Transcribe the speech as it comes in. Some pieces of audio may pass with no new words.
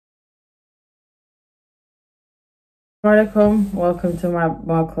Welcome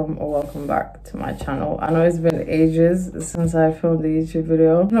back to my channel. I know it's been ages since I filmed the YouTube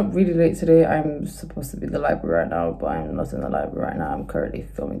video. I'm not really late today. I'm supposed to be in the library right now, but I'm not in the library right now. I'm currently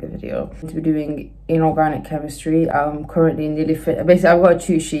filming a video. I'm going to be doing inorganic chemistry. I'm currently nearly basically I've got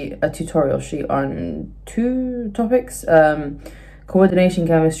a tutorial sheet on two topics, coordination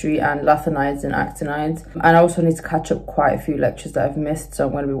chemistry and lanthanides and actinides, and I also need to catch up quite a few lectures that I've missed, so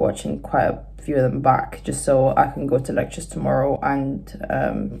I'm going to be watching quite a few of them back just so I can go to lectures tomorrow and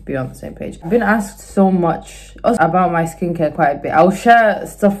be on the same page. I've been asked so much about my skincare quite a bit. I'll share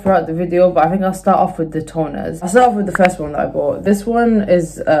stuff throughout the video, but I think I'll start off with the toners. I'll start off with the first one that I bought. This one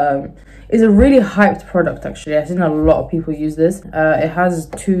is a really hyped product actually. I've seen a lot of people use this. It has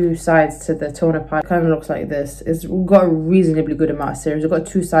two sides to the toner pad. It kind of looks like this. It's got a reasonably good amount of serums. It's got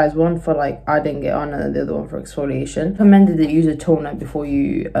two sides, one for like adding it on and the other one for exfoliation. Recommended that you use a toner before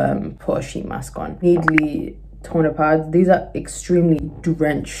you put a sheet mask on. Needly toner pads. These are extremely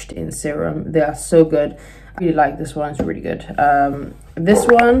drenched in serum. They are so good. I really like this one. It's really good. This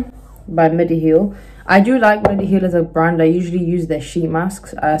one by Mediheal. I do like Mediheal as a brand. I usually use their sheet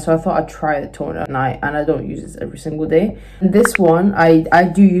masks, so I thought I'd try the toner at night, and I don't use this every single day. And this one, I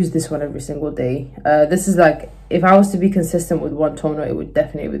do use this one every single day. This is like, if I was to be consistent with one toner, it would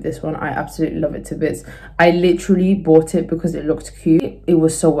definitely be this one. I absolutely love it to bits. I literally bought it because it looked cute. It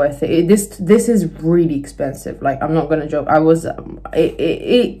was so worth it. This is really expensive. Like, I'm not gonna joke.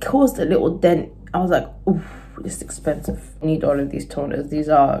 It caused a little dent. I was like, oof, it's expensive. I need all of these toners. These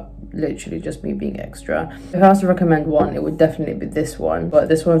are literally just me being extra. If I was to recommend one, it would definitely be this one, but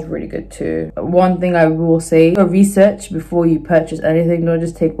this one's really good too. One thing I will say, research before you purchase anything. Don't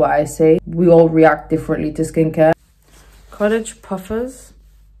just take what I say. We all react differently to skincare. College puffers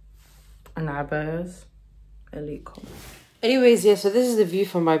and eyebrows, elite color. Anyways, yeah, so this is the view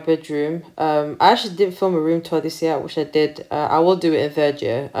from my bedroom. I actually didn't film a room tour this year, which I did. I will do it in third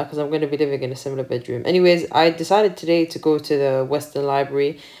year because I'm going to be living in a similar bedroom. Anyways, I decided today to go to the Western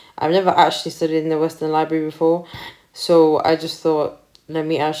Library. I've never actually studied in the Western Library before, so I just thought, let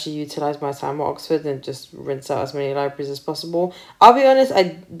me actually utilize my time at Oxford and just rinse out as many libraries as possible. I'll be honest,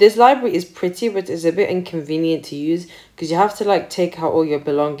 this library is pretty, but it's a bit inconvenient to use because you have to like take out all your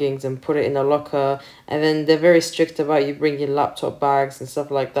belongings and put it in a locker, and then they're very strict about you bringing laptop bags and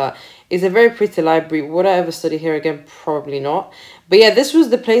stuff like that. It's a very pretty library. Would I ever study here again? Probably not. But yeah, this was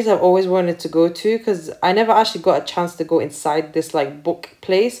the place I've always wanted to go to because I never actually got a chance to go inside this like book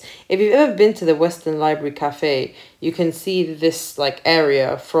place. If you've ever been to the Western Library Cafe, you can see this like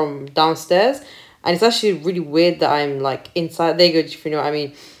area from downstairs, and it's actually really weird that I'm like inside. There you go, if you know what I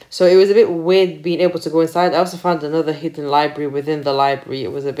mean. So it was a bit weird being able to go inside. I also found another hidden library within the library.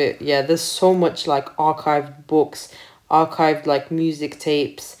 It was a bit, yeah, there's so much like archived books, archived like music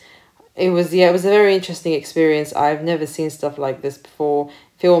tapes. It was a very interesting experience. I've never seen stuff like this before.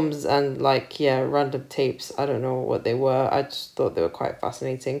 Films and like, yeah, random tapes. I don't know what they were. I just thought they were quite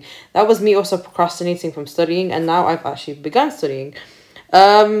fascinating. That was me also procrastinating from studying, and now I've actually begun studying.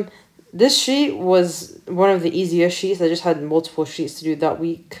 This sheet was one of the easier sheets. I just had multiple sheets to do that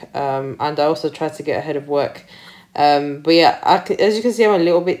week. And I also tried to get ahead of work. But yeah, as you can see, I'm a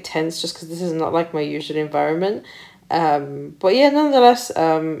little bit tense just because this is not like my usual environment. But yeah, nonetheless,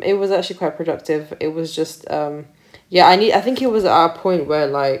 it was actually quite productive. It was just, yeah, I think it was at a point where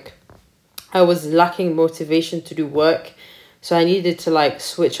like I was lacking motivation to do work. So I needed to like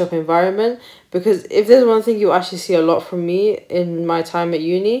switch up environment, because if there's one thing you actually see a lot from me in my time at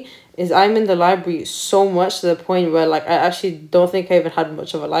uni is I'm in the library so much to the point where like I actually don't think I even had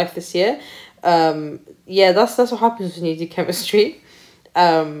much of a life this year. Yeah, that's what happens when you do chemistry.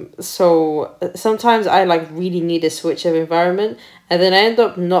 So sometimes I like really need a switch of environment, and then I end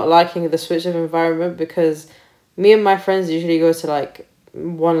up not liking the switch of environment because me and my friends usually go to like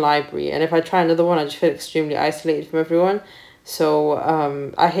one library, and if I try another one I just feel extremely isolated from everyone. So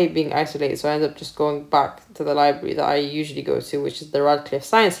I hate being isolated, so I end up just going back to the library that I usually go to, which is the Radcliffe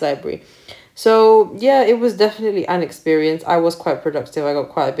Science Library. So yeah, it was definitely an experience. I was quite productive. I got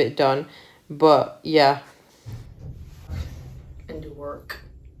quite a bit done, but yeah. And do work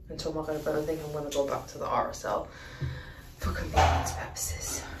until my but I think I'm going to go back to the RSL for convenience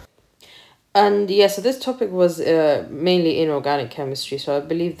purposes. And yeah, so this topic was mainly inorganic chemistry. So I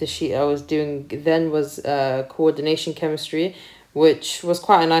believe the sheet I was doing then was coordination chemistry, which was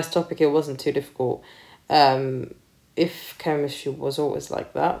quite a nice topic. It wasn't too difficult. If chemistry was always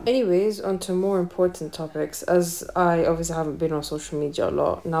like that. Anyways, on to more important topics. As I obviously haven't been on social media a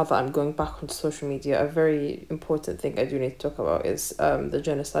lot, now that I'm going back onto social media, a very important thing I do need to talk about is the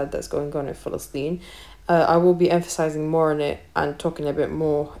genocide that's going on in Palestine. I will be emphasizing more on it and talking a bit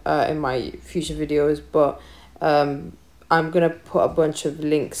more in my future videos, but I'm going to put a bunch of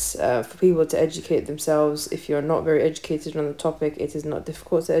links for people to educate themselves. If you're not very educated on the topic, it is not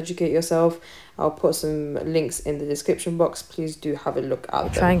difficult to educate yourself. I'll put some links in the description box. Please do have a look at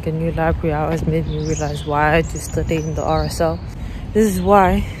them. Trying a new library out has made me realise why I do study in the RSL. This is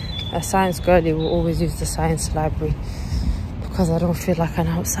why a science girlie will always use the science library, because I don't feel like an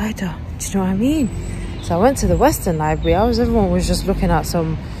outsider. Do you know what I mean? So I went to the Western library. Everyone was just looking at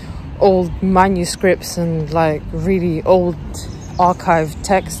some old manuscripts and like really old archive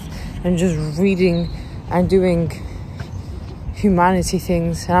text and just reading and doing humanity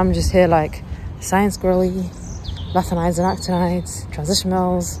things, and I'm just here like science girly, lanthanides and actinides,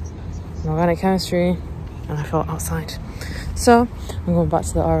 transitionals, and organic chemistry, and I felt outside. So I'm going back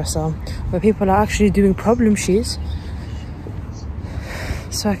to the RSL where people are actually doing problem sheets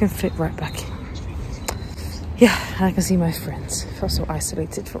so I can fit right back in. Yeah, and I can see my friends. I feel so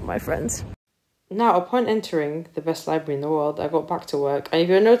isolated from my friends. Now, upon entering the best library in the world, I got back to work. And if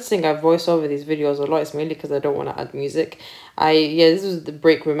you're noticing, I voice over these videos a lot. It's mainly because I don't want to add music. This was the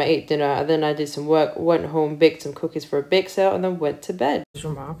break room. I ate dinner, and then I did some work, went home, baked some cookies for a bake sale, and then went to bed.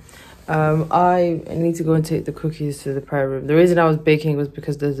 I need to go and take the cookies to the prayer room. The reason I was baking was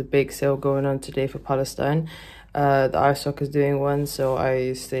because there's a bake sale going on today for Palestine. The ISOC is doing one, so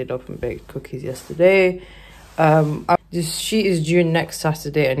I stayed up and baked cookies yesterday. This sheet is due next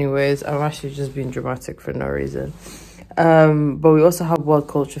Saturday anyways. I'm actually just being dramatic for no reason. But we also have World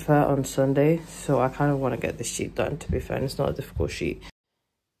Culture Fair on Sunday, so I kind of want to get this sheet done, to be fair, and it's not a difficult sheet.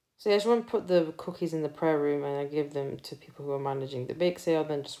 So yeah, I just want to put the cookies in the prayer room and I give them to people who are managing the bake sale.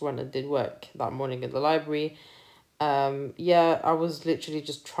 Then just went and did work that morning in the library. Yeah, I was literally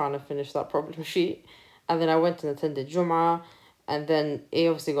just trying to finish that problem sheet, and then I went and attended Jum'ah. And then it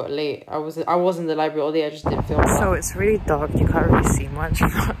obviously got late. I was in the library all day. I just didn't film that. So it's really dark. You can't really see much.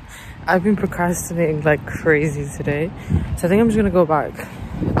 I've been procrastinating like crazy today. So I think I'm just gonna go back.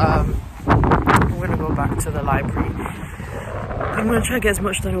 I'm gonna go back to the library. I'm gonna try to get as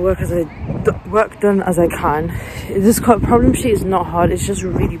much done done as I can. This problem sheet is not hard. It's just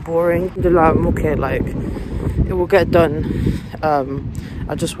really boring. I'm okay. Like it will get done.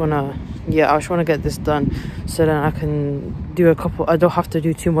 I just wanna get this done so then I can do I don't have to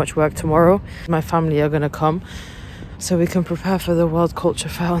do too much work tomorrow. My family are gonna come so we can prepare for the World Culture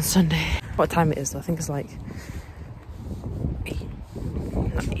Fair on Sunday. What time it is? I think it's like 8.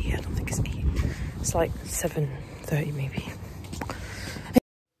 Not 8, I don't think it's 8. It's like 7:30 maybe.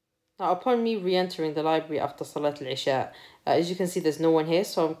 Now, upon me re-entering the library after Salat al-Isha, as you can see, there's no one here,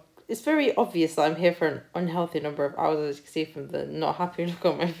 so it's very obvious that I'm here for an unhealthy number of hours, as you can see from the not happy look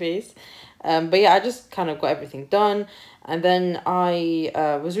on my face. But yeah, I just kind of got everything done. And then I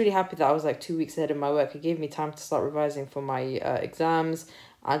was really happy that I was like 2 weeks ahead of my work. It gave me time to start revising for my exams.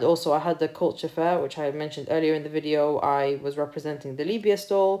 And also I had the culture fair, which I mentioned earlier in the video. I was representing the Libya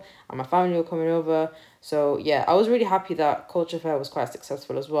stall and my family were coming over. So yeah, I was really happy that culture fair was quite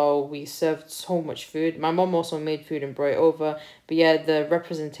successful as well. We served so much food. My mom also made food and brought it over. But yeah, the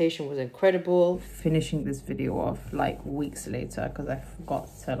representation was incredible. Finishing this video off like weeks later because I forgot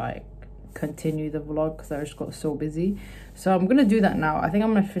to like continue the vlog because I just got so busy. So I'm gonna do that now. I think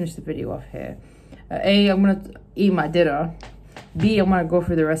I'm gonna finish the video off here. A, I'm gonna eat my dinner. B, I'm gonna go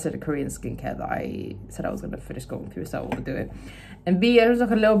through the rest of the Korean skincare that I said I was gonna finish going through, so I will do it. And B, I just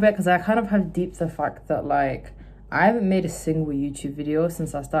look a little bit because I kind of have deep the fact that like I haven't made a single YouTube video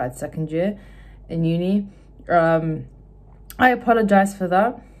since I started second year in uni. I apologize for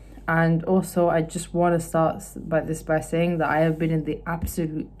that. And also I just want to start by saying that I have been in the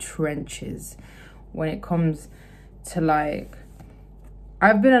absolute trenches when it comes to like,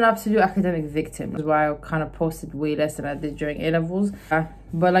 I've been an absolute academic victim. That's why I kind of posted way less than I did during A-levels.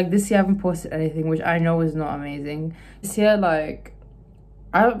 But like this year I haven't posted anything, which I know is not amazing. This year, like,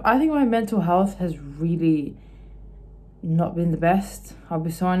 I think my mental health has really not been the best, I'll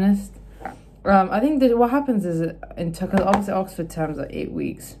be so honest. I think that what happens is, because obviously Oxford terms are 8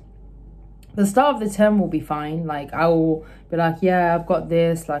 weeks. The start of the term will be fine. Like I will be like, yeah, I've got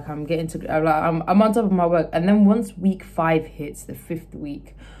this. Like I'm getting to, I'm on top of my work. And then once week 5 hits, the 5th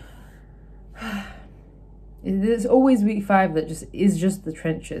week, there's always week 5 that is just the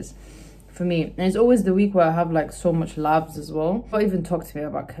trenches for me. And it's always the week where I have like so much labs as well. Don't even talk to me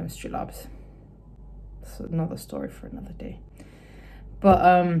about chemistry labs. It's another story for another day. But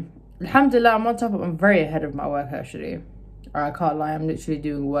alhamdulillah, I'm very ahead of my work actually. I can't lie, I'm literally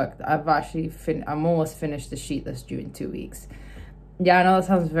doing work. I'm almost finished the sheet that's due in 2 weeks. Yeah, I know that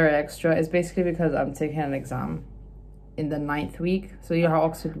sounds very extra. It's basically because I'm taking an exam in the 9th week. So you know how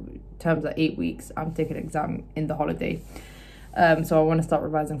Oxford terms are 8 weeks. I'm taking an exam in the holiday. So I want to start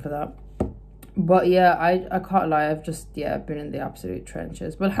revising for that. But yeah, I can't lie, I've just been in the absolute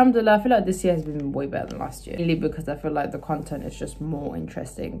trenches. But alhamdulillah, I feel like this year has been way better than last year, mainly because I feel like the content is just more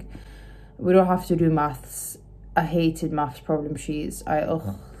interesting. We don't have to do maths. I hated maths problem sheets.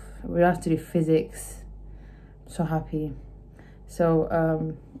 We don't have to do physics. I'm so happy.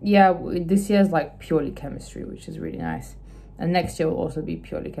 So yeah, this year is like purely chemistry, which is really nice, and next year will also be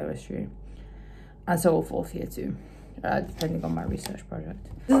purely chemistry, and so will fourth year too, depending on my research project.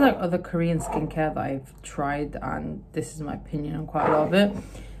 This is like other Korean skincare that I've tried, and this is my opinion on quite a lot of it.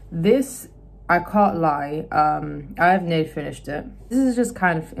 This, I can't lie, I have nearly finished it. This is just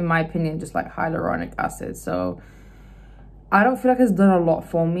kind of, in my opinion, just like hyaluronic acid, so I don't feel like it's done a lot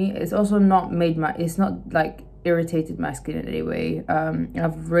for me. It's also not made it's not like irritated my skin in any way.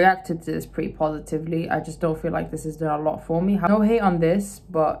 I've reacted to this pretty positively. I just don't feel like this has done a lot for me. No hate on this,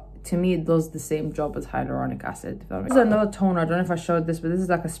 but to me it does the same job as hyaluronic acid. This is another toner. I don't know if I showed this, but this is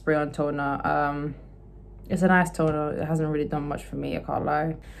like a spray on toner. It's a nice toner. It hasn't really done much for me, I can't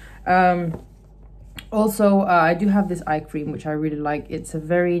lie. Also, I do have this eye cream which I really like. It's a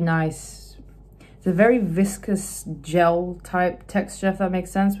very nice, it's a very viscous gel type texture, if that makes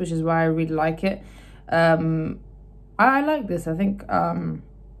sense, which is why I really like it. I like this. I think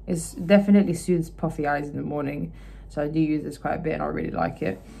it's definitely soothes puffy eyes in the morning, so I do use this quite a bit and I really like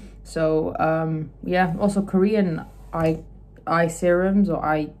it. So yeah, also Korean eye serums or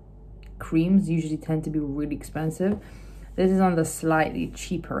eye creams usually tend to be really expensive. This is on the slightly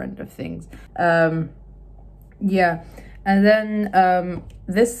cheaper end of things. Yeah, and then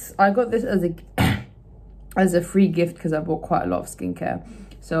this, I got this as a as a free gift because I bought quite a lot of skincare.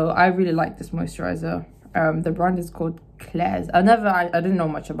 So I really like this moisturizer. The brand is called Claire's. I didn't know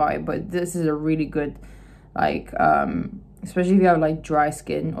much about it, but this is a really good, like, especially if you have like dry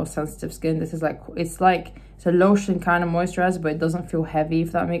skin or sensitive skin. This is like, it's a lotion kind of moisturizer, but it doesn't feel heavy,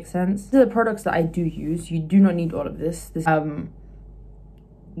 if that makes sense. These are the products that I do use. You do not need all of this.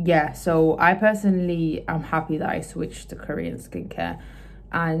 Yeah, so I personally am happy that I switched to Korean skincare,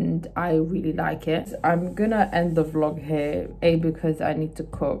 and I really like it. I'm gonna end the vlog here, because I need to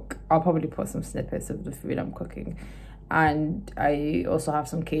cook. I'll probably put some snippets of the food I'm cooking, and I also have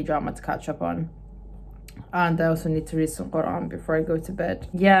some K-drama to catch up on, and I also need to read some Quran before I go to bed.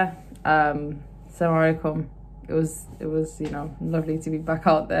 Yeah, Assalamu alaikum. It was you know, lovely to be back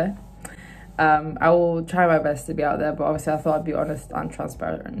out there. I will try my best to be out there, but obviously I thought I'd be honest and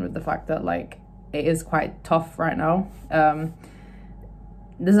transparent with the fact that like it is quite tough right now.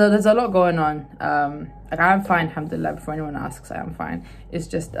 There's a lot going on. Like I'm fine, alhamdulillah. Before anyone asks, I am fine. It's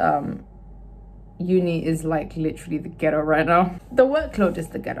just uni is like literally the ghetto right now. The workload is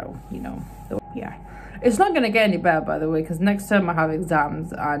the ghetto, you know. Yeah, it's not gonna get any better, by the way, because next term I have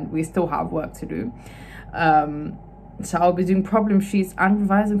exams and we still have work to do. So I'll be doing problem sheets and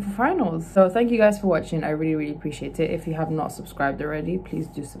revising for finals. So thank you guys for watching. I really appreciate it. If you have not subscribed already, please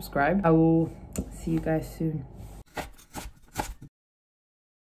do subscribe. I will see you guys soon.